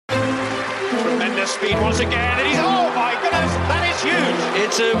tremendous speed once again. And he's, oh my goodness, that is huge.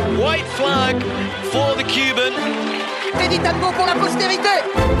 It's a white flag for the Cuban. Teddy Tango pour la postérité.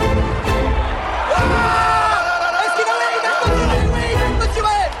 Est-ce qu'il va aller? Oui,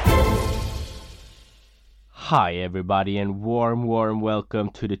 Hi everybody and warm welcome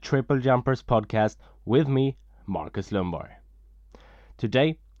to the Triple Jumpers podcast with me, Marcus Lundborg.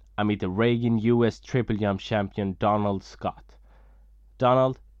 Today, I meet the Reagan US Triple Jump champion Donald Scott.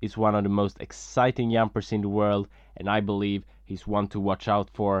 Donald is one of the most exciting jumpers in the world, and I believe he's one to watch out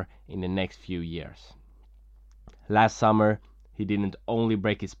for in the next few years. Last summer, he didn't only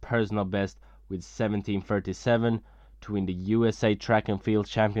break his personal best with 17:37 to win the USA Track and Field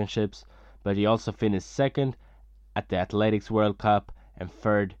Championships, but he also finished second at the Athletics World Cup and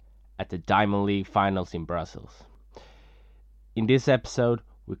third at the Diamond League Finals in Brussels. In this episode,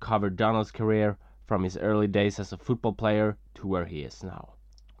 we cover Donald's career from his early days as a football player to where he is now.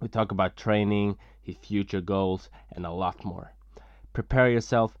 We talk about training, his future goals, and a lot more. Prepare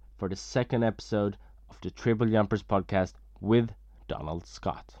yourself for the second episode of the Triple Jumpers podcast with Donald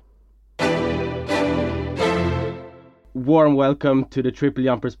Scott. Warm welcome to the Triple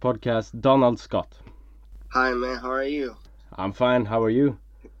Jumpers podcast, Donald Scott. Hi, man. How are you? I'm fine. How are you?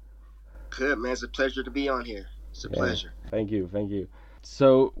 Good, man. It's a pleasure to be on here. It's a pleasure. Thank you.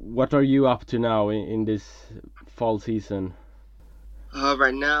 So, what are you up to now in this fall season?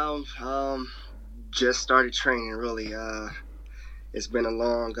 Right now, just started training. Really, it's been a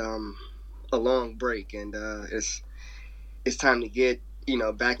long break, and it's time to get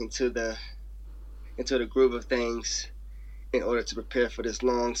back into the groove of things in order to prepare for this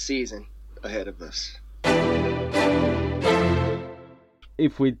long season ahead of us.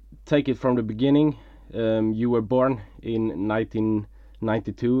 If we take it from the beginning, you were born in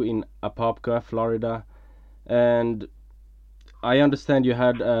 1992 in Apopka, Florida, and I understand you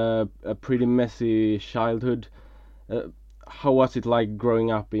had a pretty messy childhood. How was it like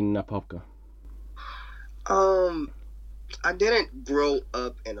growing up in Apopka? I didn't grow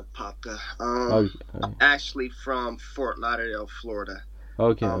up in Apopka. I'm actually from Fort Lauderdale, Florida.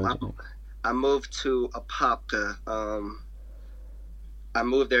 Okay. I moved to Apopka. I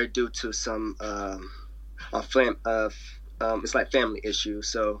moved there due to some it's like family issues.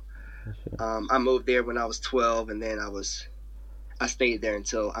 So I moved there when I was 12, and then I stayed there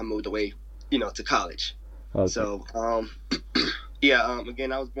until I moved away, to college. Okay. So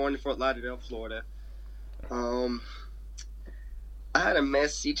again, I was born in Fort Lauderdale, Florida. I had a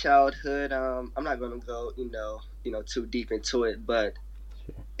messy childhood. I'm not gonna go too deep into it, but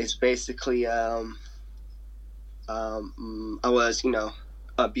it's basically I was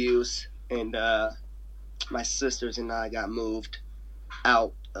abused, and my sisters and I got moved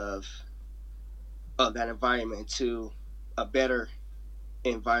out of that environment to a better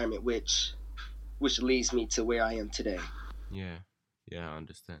environment, which leads me to where I am today. Yeah, I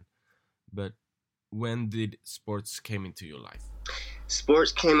understand. But when did sports came into your life?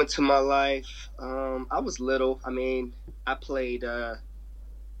 Sports came into my life. I was little. I mean, I played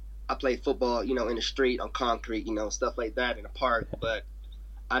football, in the street, on concrete, stuff like that in the park. But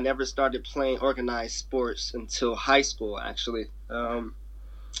I never started playing organized sports until high school, actually.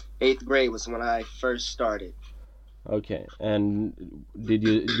 8th grade was when I first started. Okay, and did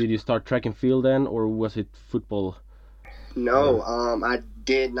you start track and field then, or was it football? No, I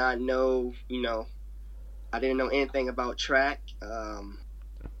did not know, I didn't know anything about track.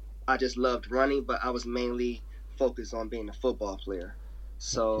 I just loved running, but I was mainly focused on being a football player.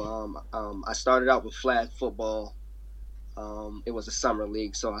 So I started out with flag football. It was a summer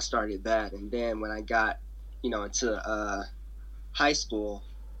league, so I started that. And then when I got, into high school,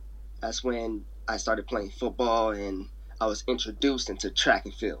 that's when I started playing football, and I was introduced into track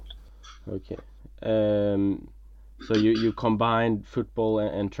and field. Okay. So you combined football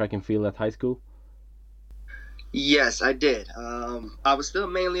and track and field at high school? Yes, I did. I was still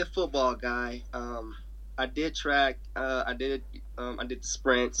mainly a football guy. I did track. I did the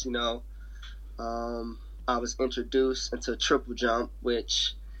sprints. I was introduced into triple jump,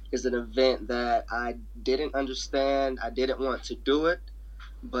 which is an event that I didn't understand. I didn't want to do it,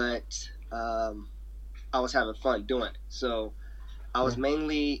 but I was having fun doing it. So I was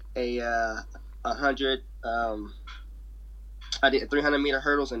mainly a 100. I did 300-meter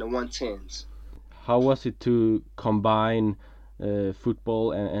hurdles and the 110s. How was it to combine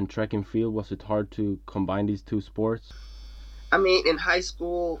football and track and field? Was it hard to combine these two sports? I mean, in high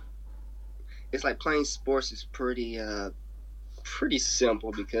school, it's like playing sports is pretty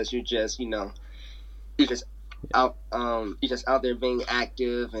simple, because you're just out there being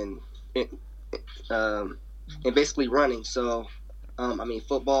active and basically running. So I mean,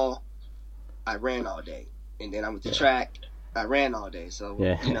 football I ran all day, and then I went to track. I ran all day, so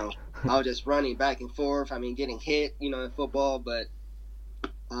you know, I was just running back and forth. I mean, getting hit, you know, in football, but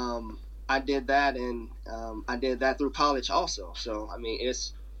I did that, and I did that through college also. So I mean,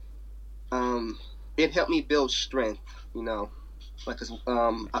 it helped me build strength, you know, like 'cause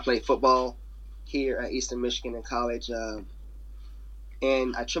I played football here at Eastern Michigan in college,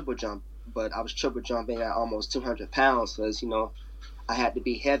 and I triple jumped, but I was triple jumping at almost 200 pounds because, you know, I had to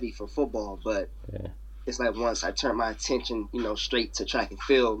be heavy for football, but it's like once I turned my attention, you know, straight to track and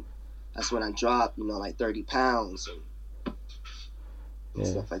field, that's when I dropped, you know, like 30 pounds and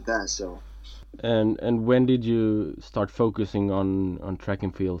stuff like that. So. And when did you start focusing on track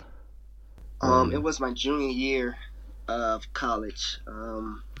and field? It was my junior year of college.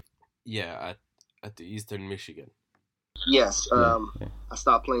 At the Eastern Michigan. Yes. I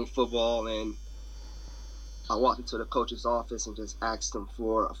stopped playing football, and I walked into the coach's office and just asked him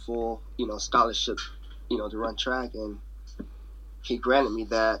for a full, you know, scholarship, you know, to run track, and he granted me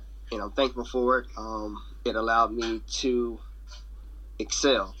that, and I'm thankful for it. It allowed me to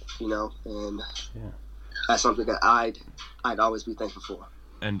excel, you know, and that's something that I'd always be thankful for.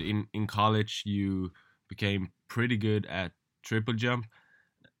 And in college, you became pretty good at triple jump,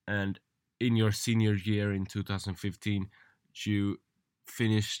 and in your senior year in 2015, you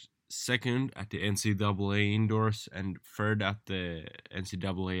finished second at the NCAA indoors and third at the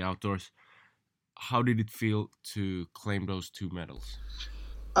NCAA outdoors. How did it feel to claim those 2 medals?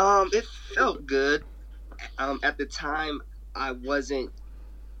 It felt good. At the time, I wasn't,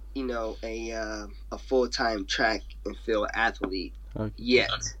 you know, a full-time track and field athlete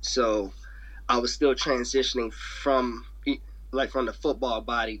yet. So I was still transitioning from the football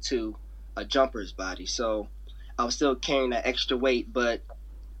body to a jumper's body. So I was still carrying that extra weight, but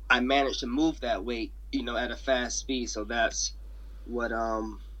I managed to move that weight, you know, at a fast speed. So that's what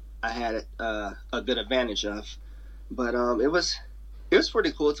I had a good advantage of. But it was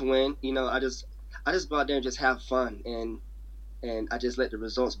pretty cool to win. You know, I just go out there and just have fun, and I just let the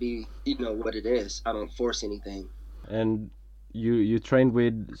results be, you know, what it is. I don't force anything. And you trained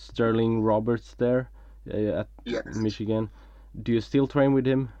with Sterling Roberts there at Michigan. Do you still train with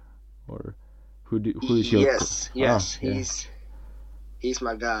him, or who is your? Yes, he's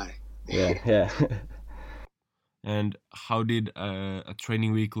my guy. Yeah. And how did a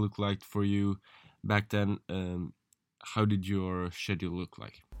training week look like for you back then? How did your schedule look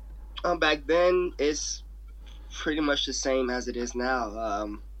like? Back then, it's pretty much the same as it is now.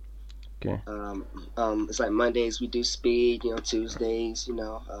 It's like Mondays we do speed, you know, Tuesdays, you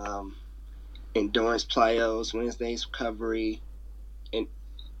know, endurance plyos, Wednesdays recovery, and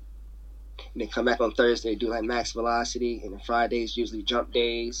then come back on Thursday, do like max velocity, and then Fridays usually jump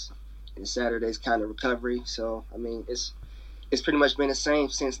days, and Saturdays kind of recovery. So I mean, it's pretty much been the same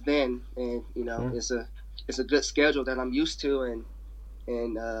since then, and you know, it's a good schedule that I'm used to, and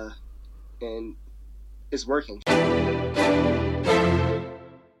it's working.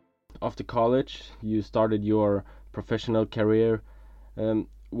 After college, you started your professional career.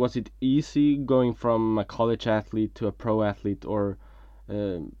 Was it easy going from a college athlete to a pro athlete, or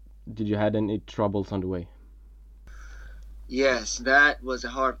did you had any troubles on the way? Yes, that was a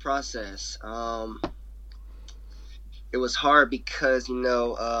hard process. It was hard because, you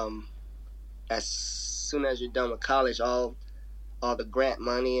know, as soon as you're done with college, all the grant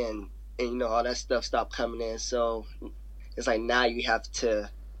money and you know, all that stuff stopped coming in. So it's like now you have to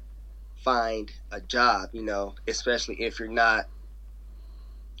find a job, you know, especially if you're not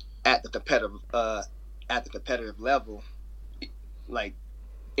at the competitive level, like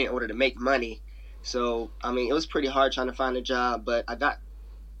in order to make money. So I mean, it was pretty hard trying to find a job, but I got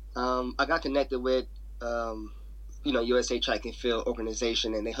connected with you know, USA Track and Field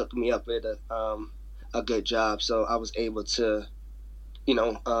organization, and they hooked me up with a good job. So I was able to, you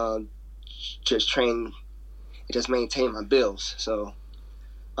know, just train and just maintain my bills. So,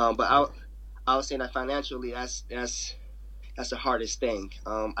 but I would say that financially, that's the hardest thing.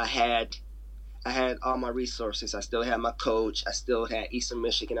 I had all my resources. I still had my coach. I still had Eastern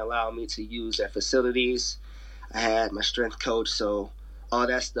Michigan allow me to use their facilities. I had my strength coach. So all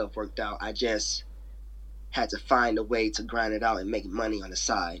that stuff worked out. I just had to find a way to grind it out and make money on the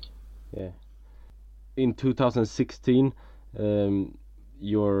side. Yeah. In 2016,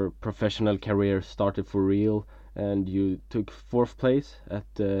 your professional career started for real, and you took 4th place at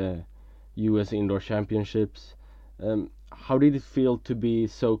the US Indoor Championships. How did it feel to be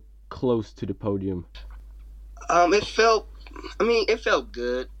so close to the podium? It felt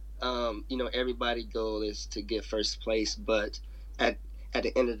good. You know, everybody's goal is to get 1st place, but at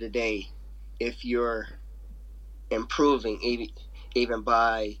the end of the day, if you're improving even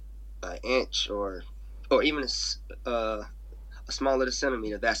by an inch or even a small little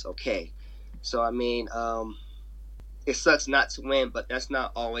centimeter, that's okay. So I mean, it sucks not to win, but that's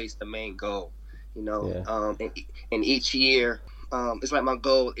not always the main goal. You know, Yeah. and each year, it's like my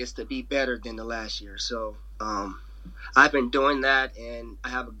goal is to be better than the last year. So I've been doing that, and I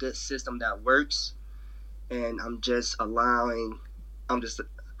have a good system that works, and I'm just allowing God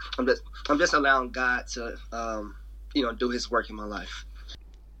to do His work in my life.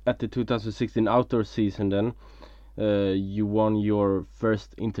 At the 2016 outdoor season, then you won your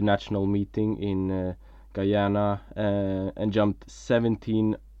first international meeting in Guyana and jumped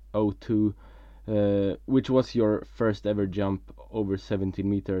 17:02, which was your first ever jump over 17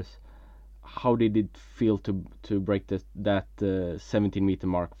 meters. How did it feel to break that 17-meter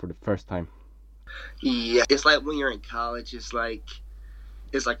mark for the first time? Yeah, it's like when you're in college, it's like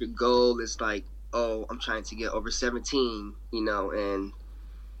a goal. It's like, oh, I'm trying to get over 17,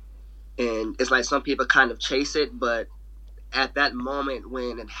 and it's like some people kind of chase it, but at that moment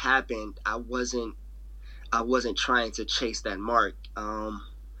when it happened, I wasn't trying to chase that mark.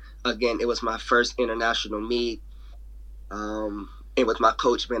 Again, it was my first international meet, and with my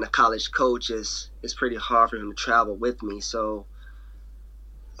coach being a college coach, it's pretty hard for him to travel with me. So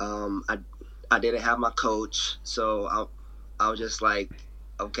I didn't have my coach, so I was just like,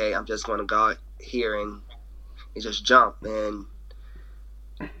 okay, I'm just going to go out here and just jump. And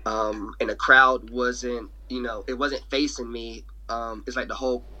the crowd wasn't, it wasn't facing me. It's like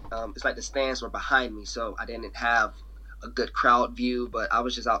it's like the stands were behind me, so I didn't have a good crowd view, but I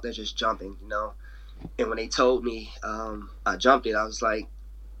was just out there just jumping, And when they told me I jumped it, I was like,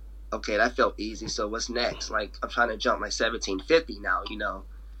 okay, that felt easy. So what's next? Like, I'm trying to jump like 1750 now,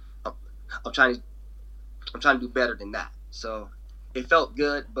 I'm trying to do better than that. So it felt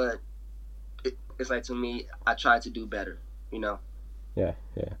good, but it's like, to me, I tried to do better, Yeah.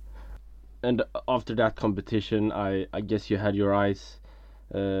 And after that competition, I guess you had your eyes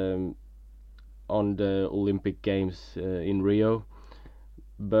on the Olympic Games in Rio,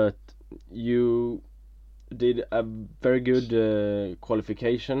 but you did a very good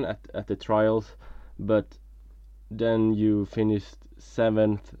qualification at the trials, but then you finished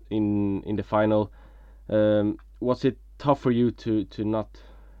 7th in the final. Was it tough for you to not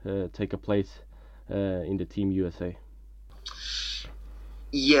take a place in the Team USA?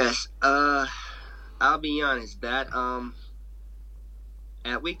 Yes, I'll be honest. That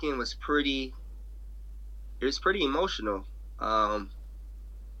weekend was pretty emotional.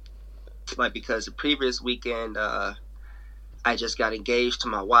 Like, because the previous weekend, I just got engaged to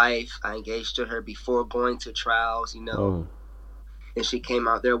my wife. I engaged to her before going to trials, Oh. And she came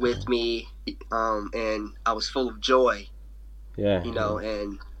out there with me, and I was full of joy, Yeah.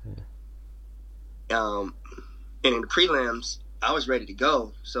 And and in the prelims, I was ready to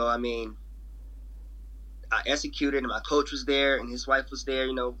go. So I mean, I executed, and my coach was there, and his wife was there.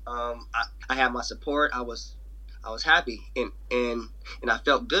 I had my support. I was happy, and I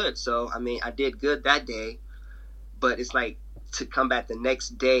felt good. So I mean, I did good that day, but it's like, to come back the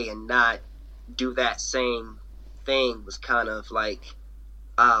next day and not do that same thing was kind of like,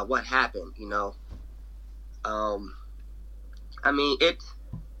 what happened? I mean, it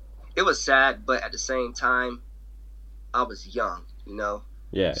was sad, but at the same time, I was young,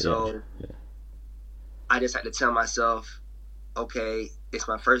 Yeah. So yeah. I just had to tell myself, okay, it's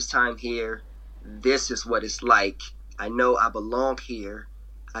my first time here. This is what it's like. I know I belong here.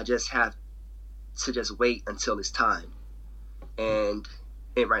 I just have to just wait until it's time. And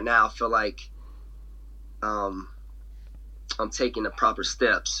right now, I feel like I'm taking the proper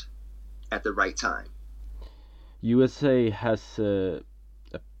steps at the right time. USA has a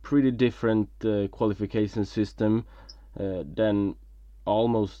pretty different qualification system than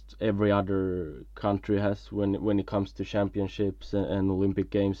almost every other country has when it comes to championships and Olympic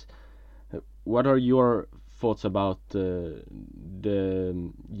Games. What are your thoughts about the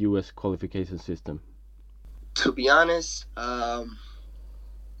US qualification system? To be honest, I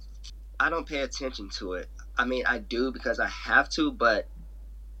don't pay attention to it. I mean, I do because I have to, but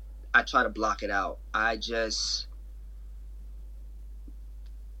I try to block it out. I just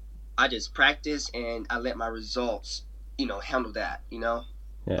practice, and I let my results, handle that, Yeah.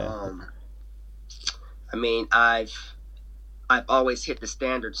 I mean, I've always hit the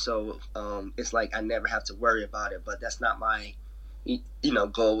standard, so it's like I never have to worry about it. But that's not my,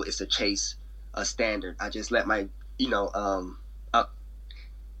 goal is to chase a standard. I just let my,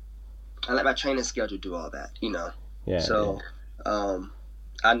 I let my training schedule do all that, Yeah. So,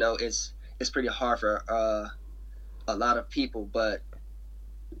 I know it's pretty hard for a lot of people, but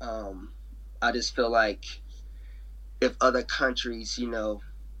I just feel like if other countries,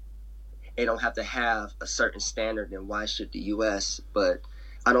 they don't have to have a certain standard, then why should the U.S.? But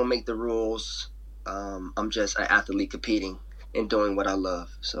I don't make the rules. I'm just an athlete competing and doing what I love.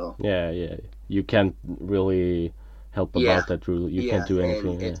 So Yeah, you can't really help about that rule. You can't do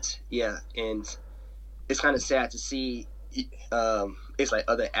anything. And it's kind of sad to see. It's like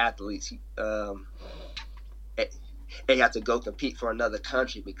other athletes. They have to go compete for another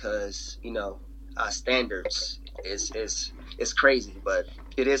country because our standards is crazy, but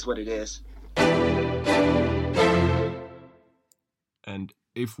it is what it is. And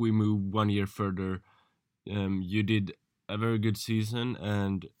if we move 1 year further, you did a very good season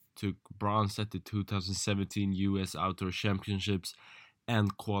and took bronze at the 2017 US Outdoor Championships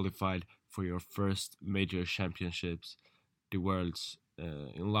and qualified for your first major championships, the Worlds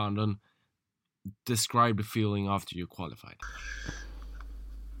in London. Describe the feeling after you qualified.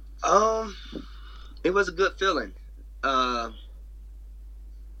 It was a good feeling.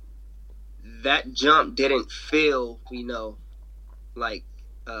 That jump didn't feel, like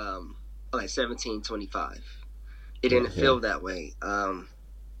 1725. It didn't feel that way.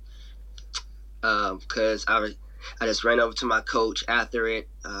 Because I just ran over to my coach after it.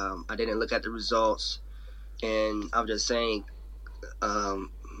 I didn't look at the results, and I was just saying, I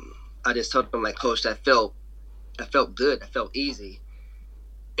just told him, like, Coach, that felt good. That felt easy.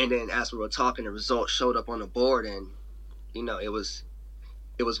 And then as we were talking, the results showed up on the board, and it was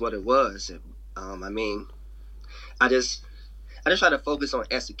what it was. I just try to focus on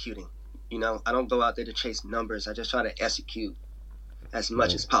executing. I don't go out there to chase numbers. I just try to execute as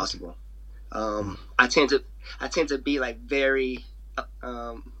much as possible. I tend to be like very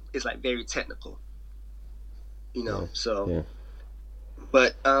it's like very technical.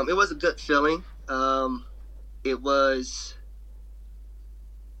 But it was a good feeling. It was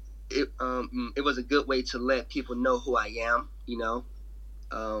a good way to let people know who I am,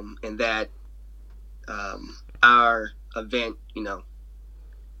 and that our event,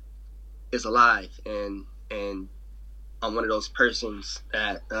 is alive, and I'm one of those persons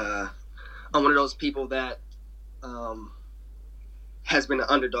that I'm one of those people that has been an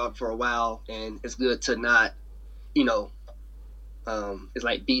underdog for a while, and it's good to not, it's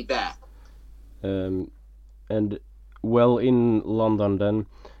like be that. And well, in London then,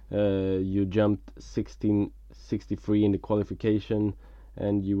 you jumped 16.63 in the qualification,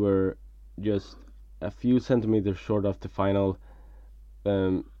 and you were just a few centimeters short of the final.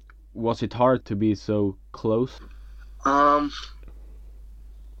 Was it hard to be so close?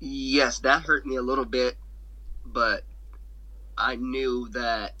 Yes, that hurt me a little bit, but I knew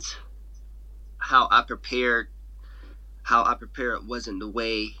that how I prepared wasn't the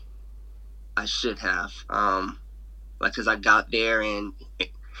way I should have. Because I got there and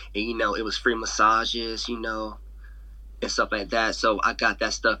it was free massages, and stuff like that. So I got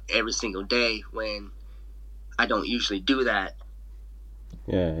that stuff every single day when I don't usually do that.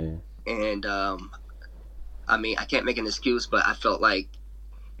 Yeah. And I can't make an excuse, but I felt like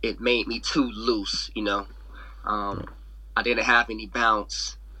it made me too loose, I didn't have any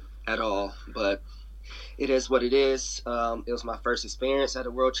bounce at all, but it is what it is. It was my first experience at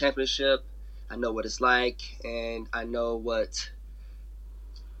a world championship. I know what it's like, and I know what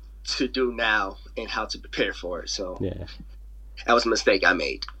to do now and how to prepare for it. So that was a mistake I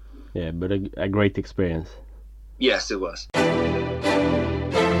made. Yeah, but a great experience. Yes, it was.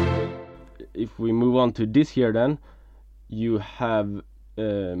 If we move on to this year then, you have,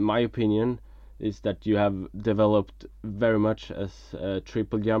 my opinion, is that you have developed very much as a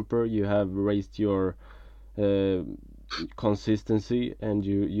triple jumper. You have raised your consistency, and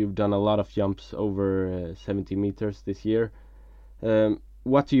you've done a lot of jumps over 70 meters this year.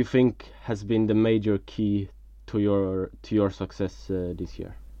 What do you think has been the major key to your success this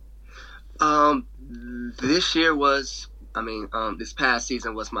year? This year was, this past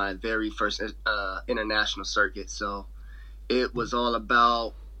season was my very first international circuit, so it was all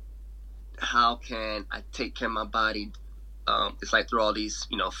about how can I take care of my body. It's like through all these,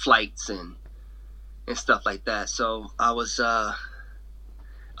 flights and stuff like that. So I was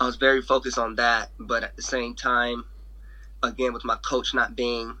very focused on that, but at the same time, again, with my coach not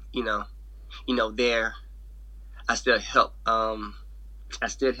being, there, I still help. I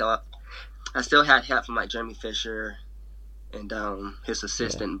still had help from like Jeremy Fisher and his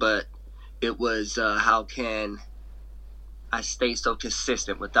assistant, but it was how can I stay so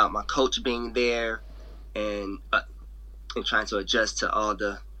consistent without my coach being there and trying to adjust to all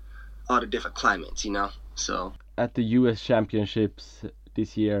the different climates, So at the US Championships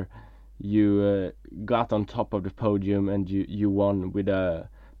this year, you got on top of the podium and you won with a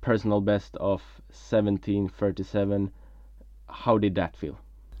personal best of 17:37. How did that feel?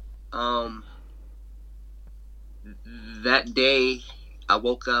 Um, that day, I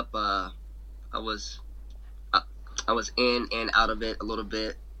woke up. I was I was in and out of it a little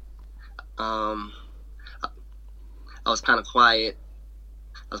bit. I was kind of quiet.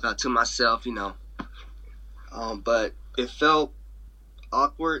 I was kind of to myself, you know. But it felt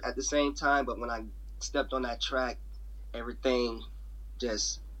awkward at the same time. But when I stepped on that track, everything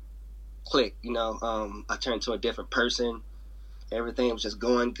just clicked. You know, I turned to a different person. Everything was just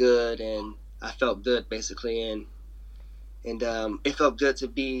going good, and I felt good basically. And it felt good to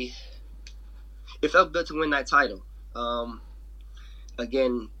be. It felt good to win that title.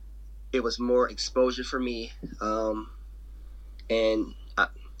 Again, it was more exposure for me, and I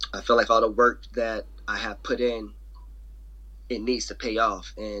feel like all the work that I have put in, it needs to pay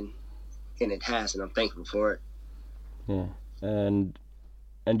off, and it has, and I'm thankful for it. Yeah, and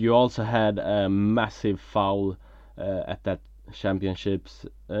you also had a massive foul at that championships.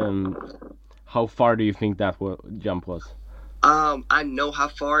 How far do you think that jump was? I know how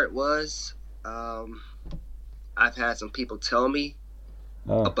far it was. I've had some people tell me,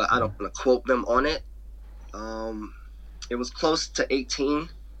 but I don't want to quote them on it. It was close to 18,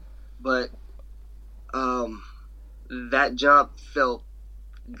 but that jump felt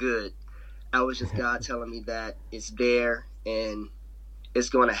good. I was just God telling me that it's there and it's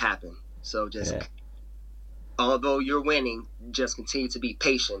going to happen. So just, although you're winning, just continue to be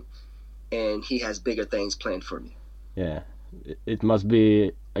patient, and He has bigger things planned for me. Yeah, it must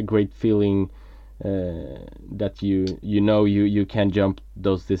be a great feeling that you can jump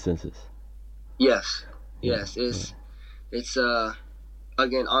those distances. Yes. It's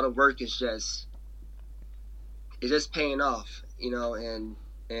again, all the work is just paying off, you know, and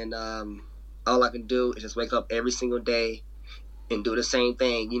all I can do is just wake up every single day and do the same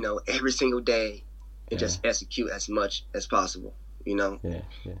thing, you know, every single day, and just execute as much as possible, you know.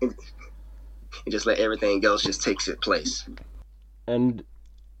 And just let everything else just take its place. And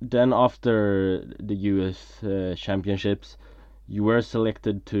then after the U.S. Championships, you were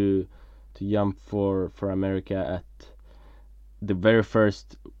selected to jump for America at the very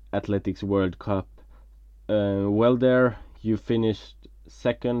first Athletics World Cup. Well, there you finished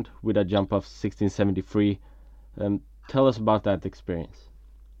second with a jump of 1673. Tell us about that experience.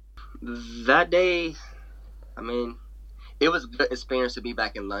 That day, I mean, it was a good experience to be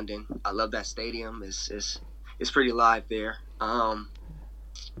back in London. I love that stadium. It's pretty live there.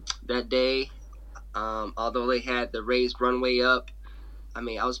 That day, although they had the raised runway up, I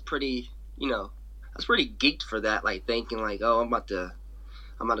mean, I was pretty geeked for that. Like thinking, like, oh, I'm about to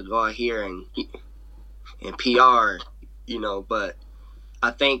go out here and PR, you know. But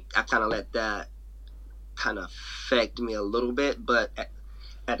I think I kind of let that kind of affect me a little bit. But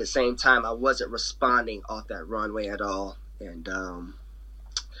at the same time, I wasn't responding off that runway at all, and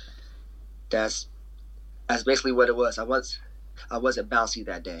that's basically what it was. I wasn't bouncy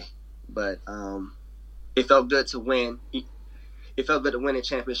that day, but it felt good to win. It felt good to win a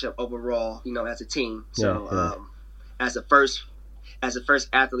championship overall, you know, as a team. So as the first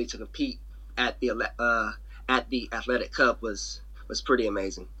athlete to compete at the Athletic Cup was pretty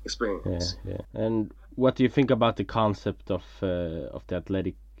amazing experience. Yeah. And what do you think about the concept of the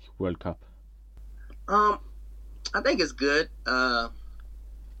Athletic World Cup? I think it's good.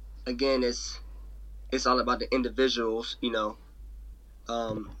 Again, it's all about the individuals, you know.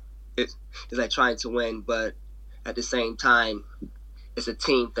 It's like trying to win, but at the same time, it's a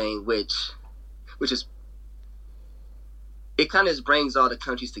team thing, which is, it kind of brings all the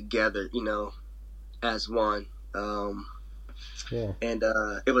countries together, you know, as one. And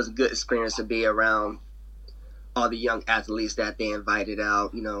it was a good experience to be around all the young athletes that they invited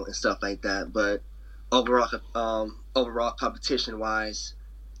out, you know, and stuff like that. But overall competition wise,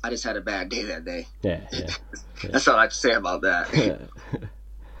 I just had a bad day that day. Yeah. That's all I can say about that.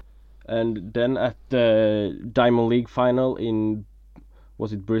 And then at the Diamond League final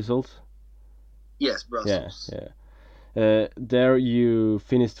was it Brussels? Yes, Brussels. Yeah. There you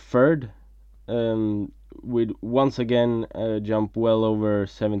finished third, with once again a jump well over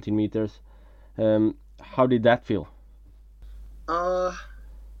 17 meters. How did that feel?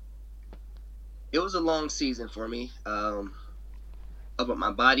 It was a long season for me. But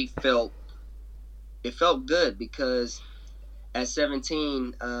my body felt good because at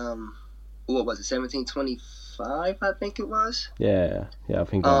 17, what was it, 17:25, I think it was? Yeah, I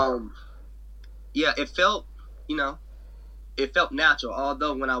think yeah, it felt, you know, it felt natural.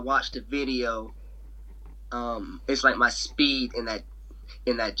 Although when I watched the video, it's like my speed in that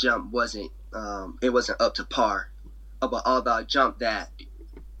jump wasn't up to par. But although I jumped that,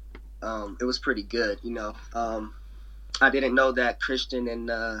 it was pretty good, you know. I didn't know that Christian and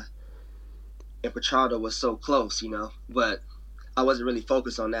and Petrardo was so close, but I wasn't really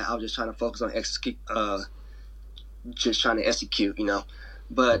focused on that. I was just trying to focus on execute,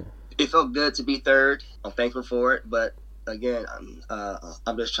 But it felt good to be third. I'm thankful for it, but again,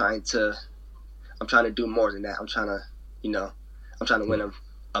 I'm just trying to do more than that. I'm trying to win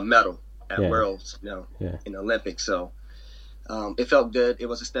a medal at Worlds, in the Olympics. So it felt good. It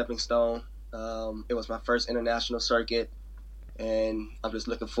was a stepping stone. It was my first international circuit, and I'm just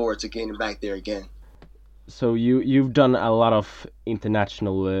looking forward to getting back there again. So you've done a lot of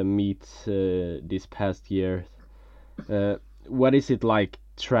international meets this past year. What is it like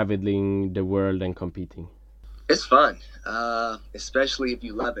traveling the world and competing? It's fun, especially if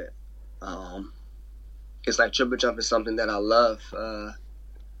you love it. It's like triple jump is something that I love,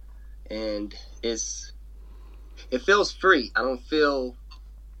 and it feels free. I don't feel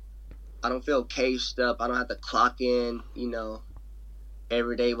caged up. I don't have to clock in,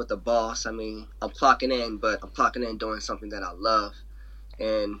 every day with the boss. I mean, I'm clocking in, but I'm clocking in doing something that I love,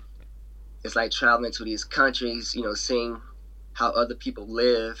 and it's like traveling to these countries, seeing how other people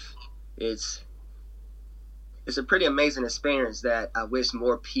live. It's a pretty amazing experience that I wish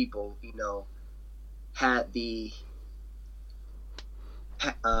more people, had the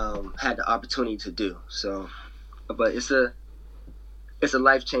opportunity to do. So, but it's a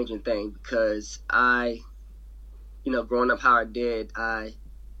life-changing thing because growing up how I did, I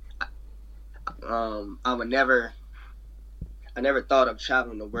never thought of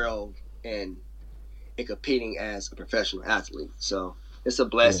traveling the world and competing as a professional athlete. So it's a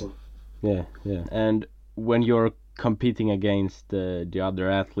blessing. Yeah. And when you're competing against the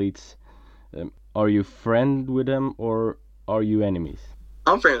other athletes, are you friend with them or are you enemies?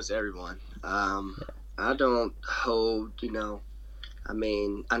 I'm friends with everyone. I don't hold, I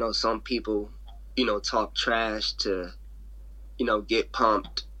mean, I know some people, talk trash to, get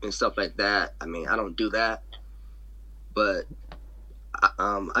pumped and stuff like that. I mean, I don't do that, but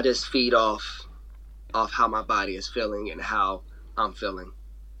I just feed off how my body is feeling and how I'm feeling,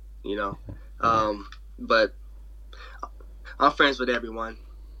 But I'm friends with everyone.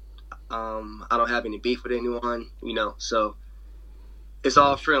 I don't have any beef with anyone, so it's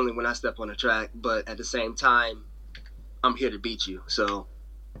all friendly when I step on the track, but at the same time, I'm here to beat you. So,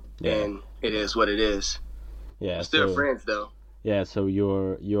 and it is what it is. Yeah, we're still friends though. Yeah, so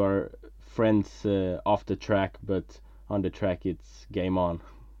you are friends off the track, but on the track it's game on.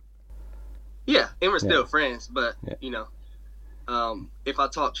 Yeah, and we're still friends, but if I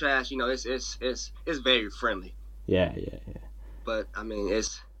talk trash, it's very friendly. Yeah. But I mean,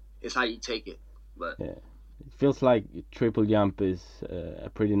 it's how you take it. But it feels like triple jump is a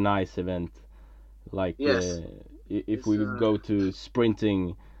pretty nice event. Like if we go to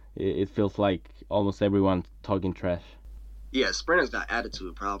sprinting, it feels like almost everyone talking trash. Yeah, sprinters got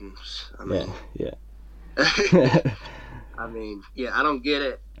attitude problems. I mean, yeah. I mean, I don't get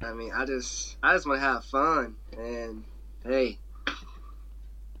it. I mean, I just want to have fun. And hey,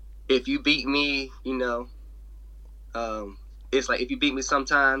 if you beat me, it's like if you beat me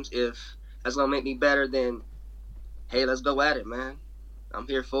sometimes, if that's gonna make me better, then hey, let's go at it, man. I'm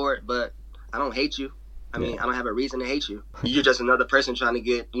here for it, but I don't hate you. I mean, I don't have a reason to hate you. You're just another person trying to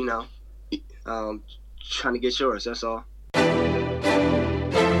get, trying to get yours. That's all.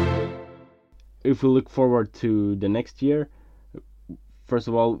 If we look forward to the next year, first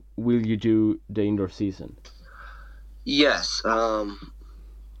of all, will you do the indoor season? Yes. A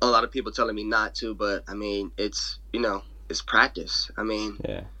lot of people telling me not to, but I mean, it's it's practice. I mean,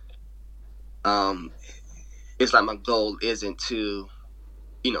 it's like my goal isn't to,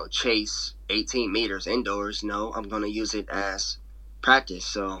 chase 18 meters indoors. No, I'm gonna use it as practice.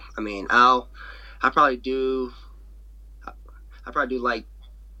 So I mean, I probably do like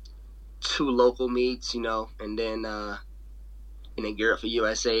 2 local meets, and then gear up for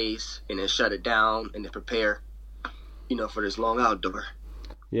USA's, and then shut it down, and then prepare, for this long outdoor.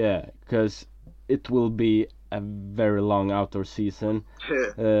 Yeah, because it will be a very long outdoor season.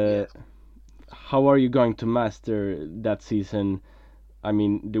 How are you going to master that season? I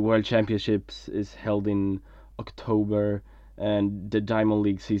mean, the World Championships is held in October, and the Diamond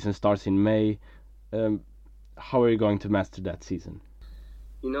League season starts in May. How are you going to master that season?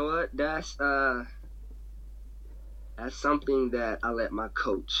 You know what? That's something that I let my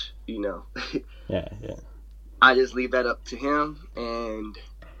coach, Yeah. I just leave that up to him, and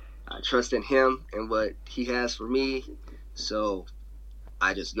I trust in him and what he has for me. So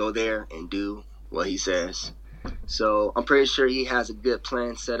I just go there and do what he says. So I'm pretty sure he has a good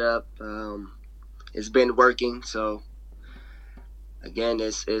plan set up. It's been working. So again,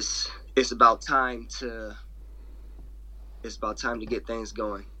 it's about time to get things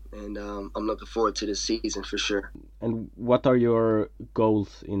going. and I'm looking forward to this season for sure. And what are your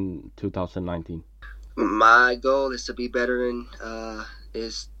goals in 2019? My goal is to be better than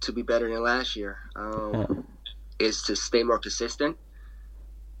last year. Is to stay more consistent.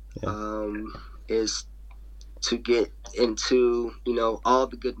 Is to get into all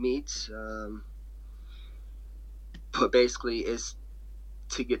the good meets. But basically, is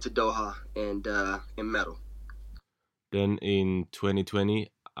to get to Doha and medal. Then in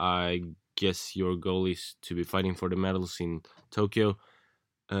 2020, I guess your goal is to be fighting for the medals in Tokyo.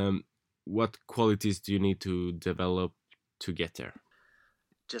 What qualities do you need to develop to get there?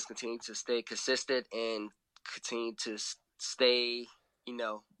 Just continue to stay consistent and continue to stay, in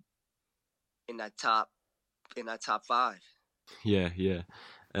that top 5. Yeah.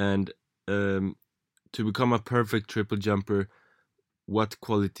 And to become a perfect triple jumper, what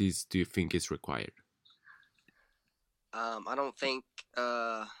qualities do you think is required? I don't think.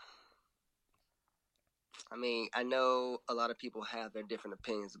 I know a lot of people have their different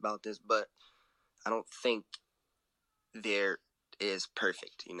opinions about this, but I don't think there is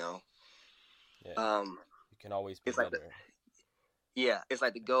perfect. Yeah. You can always be it's like better. it's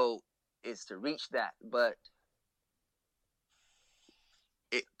like the goal is to reach that, but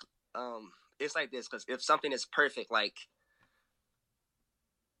it's like this, because if something is perfect, like,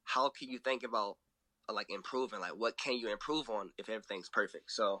 how can you think about like improving? Like, what can you improve on if everything's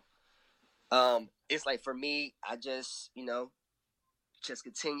perfect? So it's like, for me, I just just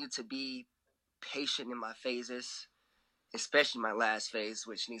continue to be patient in my phases, especially my last phase,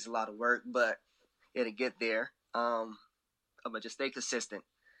 which needs a lot of work, but it'll get there. I'm gonna just stay consistent,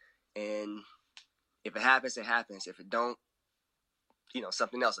 and if it happens, it happens. If it don't,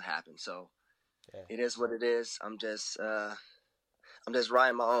 something else will happen. So It is what it is. I'm just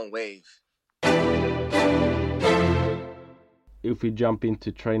riding my own wave. If we jump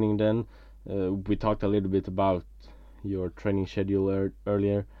into training, then we talked a little bit about your training schedule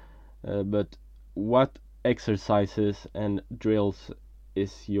earlier, but what exercises and drills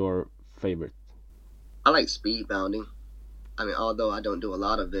is your favorite? I like speed bounding. Although I don't do a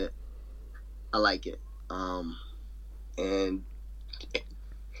lot of it, I like it. And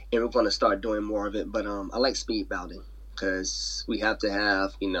we're going to start doing more of it. But I like speed bounding because we have to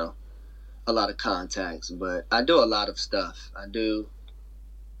have, a lot of contacts. But I do a lot of stuff. I do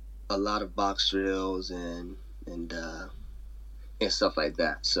a lot of box drills and stuff like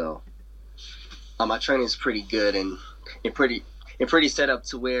that. So my training is pretty good and pretty set up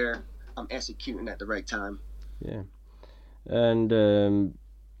to where I'm executing at the right time. Yeah. And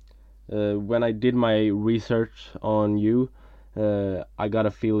when I did my research on you, I got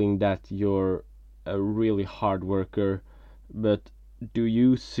a feeling that you're a really hard worker. But do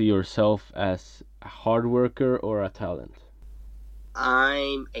you see yourself as a hard worker or a talent?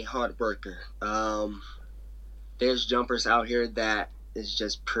 I'm a hard worker. There's jumpers out here that is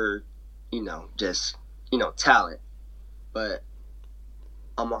just pure, talent. But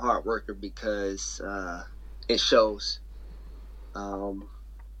I'm a hard worker because it shows. I'm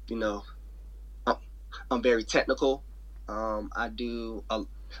very technical. I do a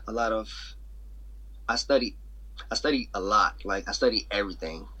lot of. I study a lot. Like, I study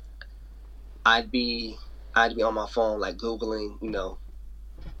everything. I'd be on my phone, like, Googling,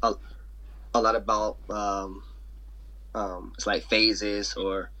 a lot about it's like phases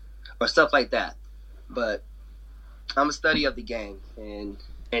or stuff like that. But I'm a study of the game, and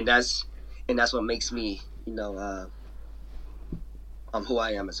that's what makes me, who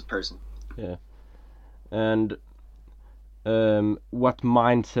I am as a person. Yeah. And what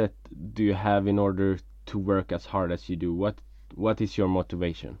mindset do you have in order to work as hard as you do? What is your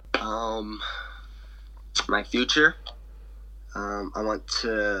motivation? My future. I want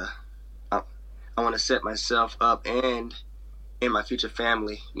to set myself up and my future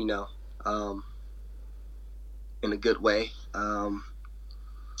family, in a good way.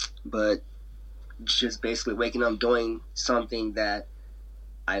 But just basically waking up doing something that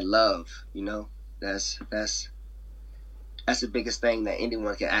I love, that's the biggest thing that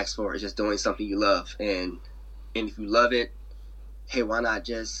anyone can ask for, is just doing something you love. And if you love it, hey, why not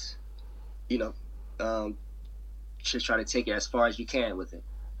just just try to take it as far as you can with it.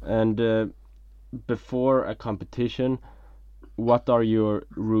 And before a competition, what are your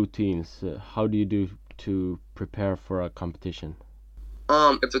routines? How do you do to prepare for a competition?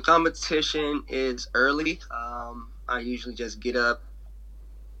 If the competition is early, I usually just get up,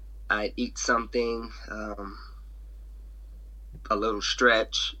 I eat something, a little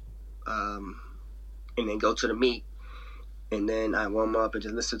stretch, and then go to the meet, and then I warm up and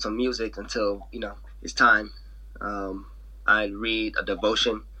just listen to music until it's time. I read a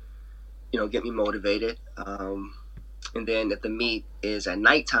devotion get me motivated. And then if the meet is at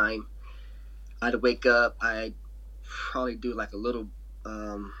nighttime, I'd wake up. I'd probably do like a little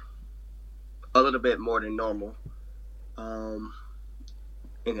bit more than normal. And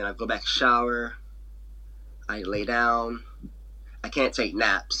then I go back shower. I lay down. I can't take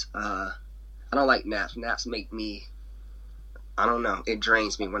naps. I don't like naps. Naps make me, I don't know, it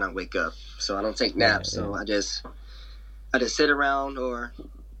drains me when I wake up. So I don't take naps. So I just sit around, or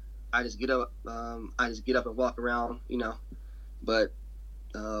I just get up. I just get up and walk around, But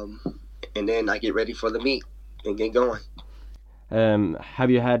and then I get ready for the meet and get going. Have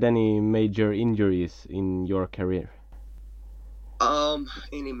you had any major injuries in your career?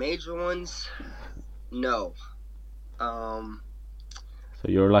 Any major ones? No. So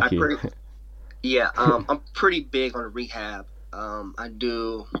you're lucky. I'm pretty big on rehab. I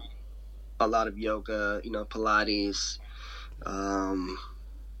do a lot of yoga, Pilates, a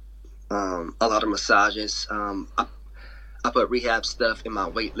lot of massages. I put rehab stuff in my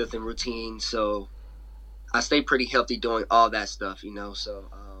weightlifting routine, so I stay pretty healthy doing all that stuff, So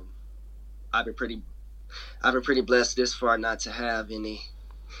I've been pretty blessed this far not to have any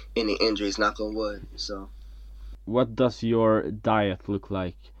injuries, knock on wood. So what does your diet look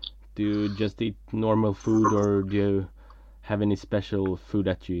like? Do you just eat normal food, or do you have any special food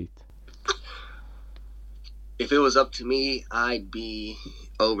that you eat? If it was up to me, I'd be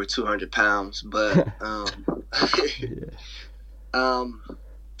over 200 pounds, but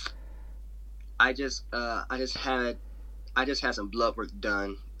I just had some blood work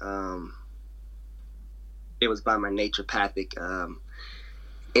done. It was by my naturopathic,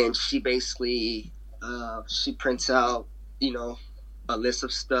 and she basically she prints out, a list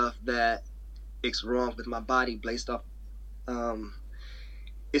of stuff that is wrong with my body based off.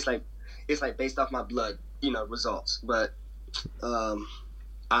 It's like based off my blood, results. But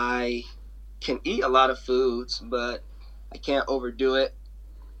I can eat a lot of foods, but I can't overdo it.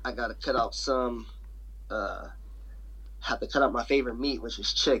 I gotta cut out some. Have to cut out my favorite meat, which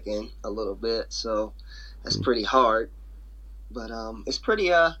is chicken, a little bit. So that's pretty hard. But it's pretty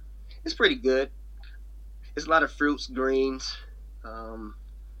good. It's a lot of fruits, greens,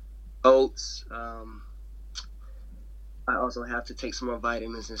 oats. I also have to take some more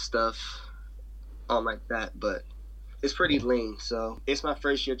vitamins and stuff, all like that. But it's pretty lean. So it's my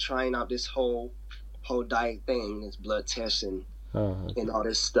first year trying out this whole diet thing, this blood test and all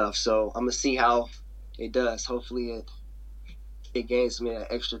this stuff. So I'm gonna see how it does. Hopefully it gains me an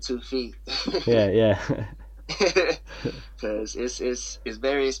extra 2 feet. Yeah. Because it's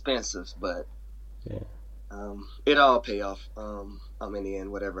very expensive, but it all pay off. I'm in the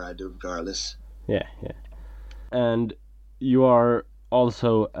end, whatever I do, regardless. Yeah. And you are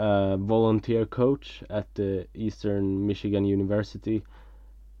also a volunteer coach at the Eastern Michigan University.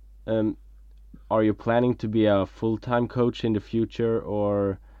 Are you planning to be a full-time coach in the future,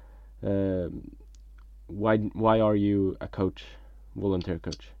 or why are you a volunteer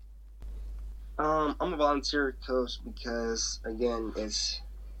coach? I'm a volunteer coach because, again,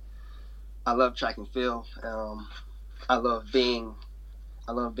 I love track and field. I love being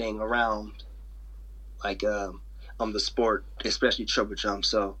around, like the sport, especially triple jump.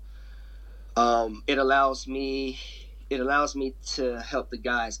 So it allows me to help the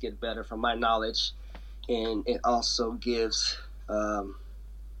guys get better from my knowledge, and it also gives me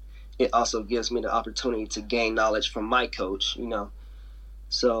the opportunity to gain knowledge from my coach.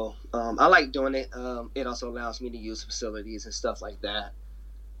 So I like doing it. It also allows me to use facilities and stuff like that.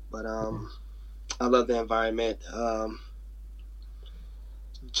 But I love the environment.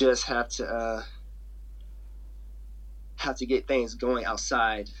 Just have to get things going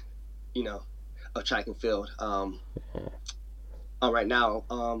outside, of track and field. Right now,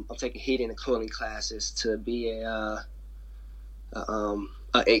 I'm taking heating and cooling classes to be a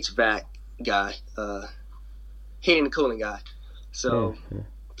HVAC guy, heating and cooling guy. So,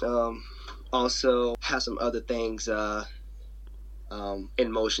 also have some other things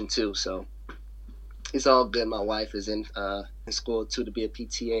in motion too. So it's all good. My wife is in school too to be a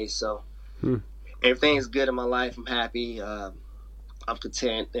PTA. So everything's good in my life. I'm happy. I'm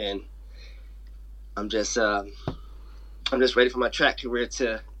content, and I'm just ready for my track career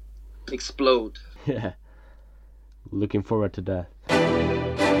to explode. Yeah, looking forward to that.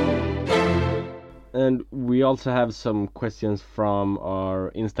 And we also have some questions from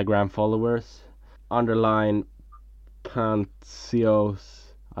our Instagram followers. Underline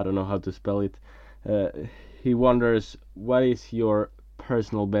Pantsios, I don't know how to spell it. He wonders, what is your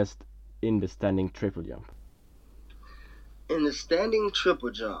personal best in the standing triple jump? In the standing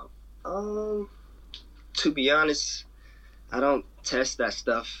triple jump, to be honest, I don't test that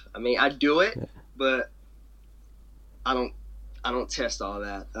stuff. I mean, I do it, but I don't test all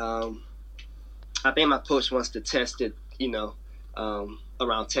that. I think my coach wants to test it, around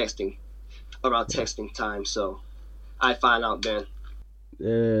texting time. So I find out then.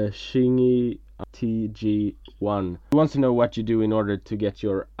 Shingy TG1. He wants to know what you do in order to get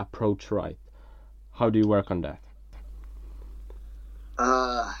your approach right. How do you work on that?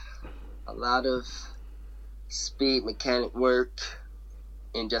 A lot of speed mechanic work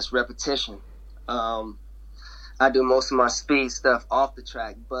and just repetition. I do most of my speed stuff off the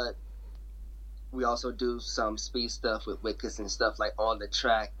track, but we also do some speed stuff with wickets and stuff like on the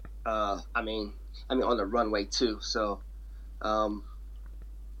track. I mean on the runway too. So I'm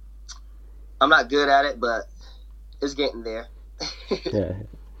not good at it, but it's getting there. Yeah.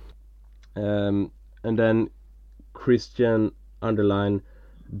 And then Christian _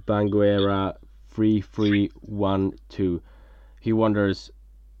 Banguera 3312. He wonders,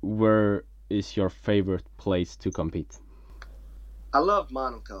 where is your favorite place to compete? I love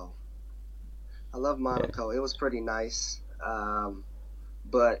Monaco. Yeah. It was pretty nice.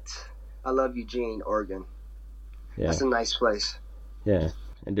 But I love Eugene, Oregon. Yeah. That's a nice place. Yeah.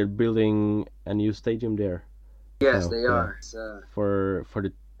 And they're building a new stadium there. Yes, they are. For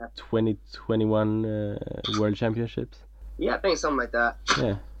the 2021 World Championships. Yeah, I think something like that.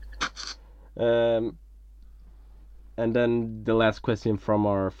 Yeah. And then the last question from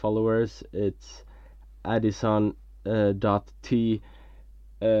our followers, it's Addison .t.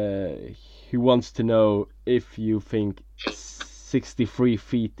 He wants to know if you think 63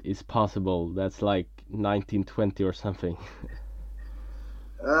 feet is possible. That's like 1920 or something.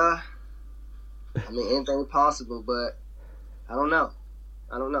 I mean, anything possible, but I don't know.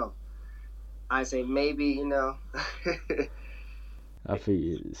 I say maybe, I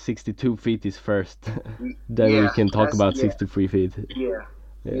think 62 feet is first. Then we can talk about 63 feet. Yeah,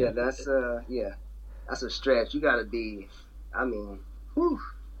 that's a stretch. You gotta be, whew,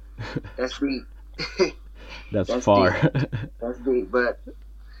 that's deep. That's far. Deep. That's deep, but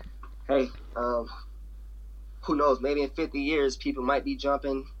hey, who knows? Maybe in 50 years, people might be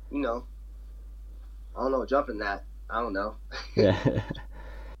jumping, jumping that. I don't know. Yeah.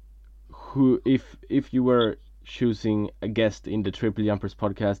 Who, if you were choosing a guest in the Triple Jumpers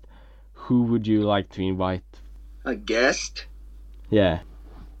podcast, who would you like to invite? A guest? Yeah.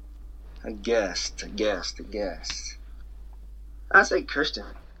 A guest. I'd say Christian.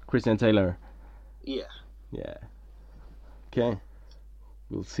 Christian Taylor. Yeah. Yeah. Okay.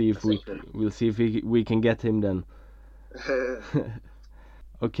 We'll see if we can get him then.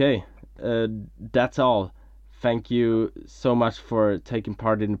 Okay. That's all. Thank you so much for taking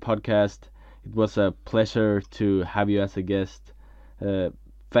part in the podcast. It was a pleasure to have you as a guest.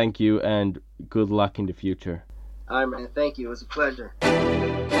 Thank you and good luck in the future. All right, man. Thank you. It was a pleasure.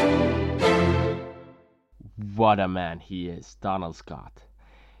 What a man he is, Donald Scott.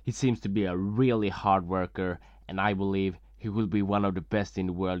 He seems to be a really hard worker, and I believe he will be one of the best in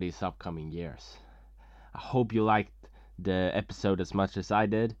the world these upcoming years. I hope you liked the episode as much as I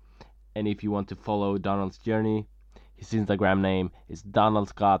did. And if you want to follow Donald's journey, his Instagram name is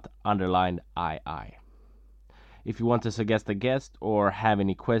DonaldScott_II. If you want to suggest a guest or have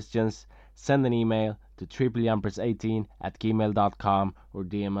any questions, send an email to triplejumpers18@gmail.com or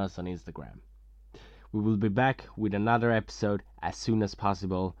DM us on Instagram. We will be back with another episode as soon as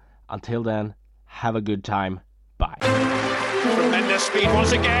possible. Until then, have a good time. Bye. Tremendous speed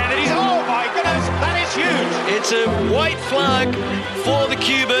once again, and he's, oh my goodness, that is huge! It's a white flag for the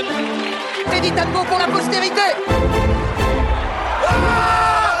Cuban. Teddy Tango pour la postérité.